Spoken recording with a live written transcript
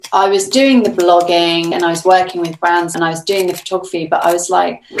I was doing the blogging and I was working with brands and I was doing the photography, but I was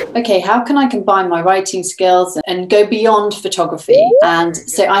like, okay, how can I combine my writing skills and go beyond photography? And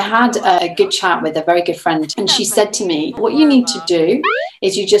so I had a good chat with a very good friend, and she said to me, what you need to do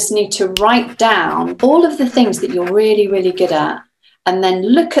is you just need to write down all of the things that you're really, really good at, and then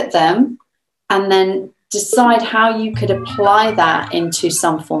look at them and then decide how you could apply that into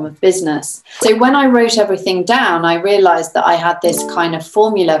some form of business. So when I wrote everything down, I realized that I had this kind of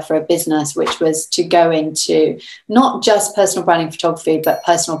formula for a business, which was to go into not just personal branding photography, but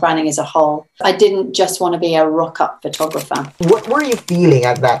personal branding as a whole. I didn't just want to be a rock-up photographer. What were you feeling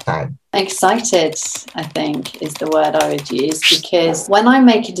at that time? Excited, I think, is the word I would use, because when I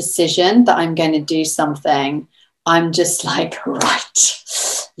make a decision that I'm going to do something, I'm just like, right,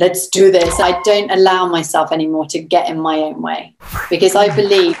 let's do this. I don't allow myself anymore to get in my own way, because I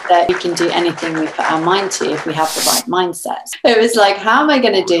believe that we can do anything we put our mind to if we have the right mindset. It was like, how am I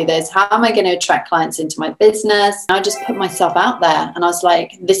going to do this? How am I going to attract clients into my business? I just put myself out there and I was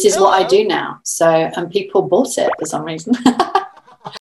like, this is what I do now. So, and people bought it for some reason.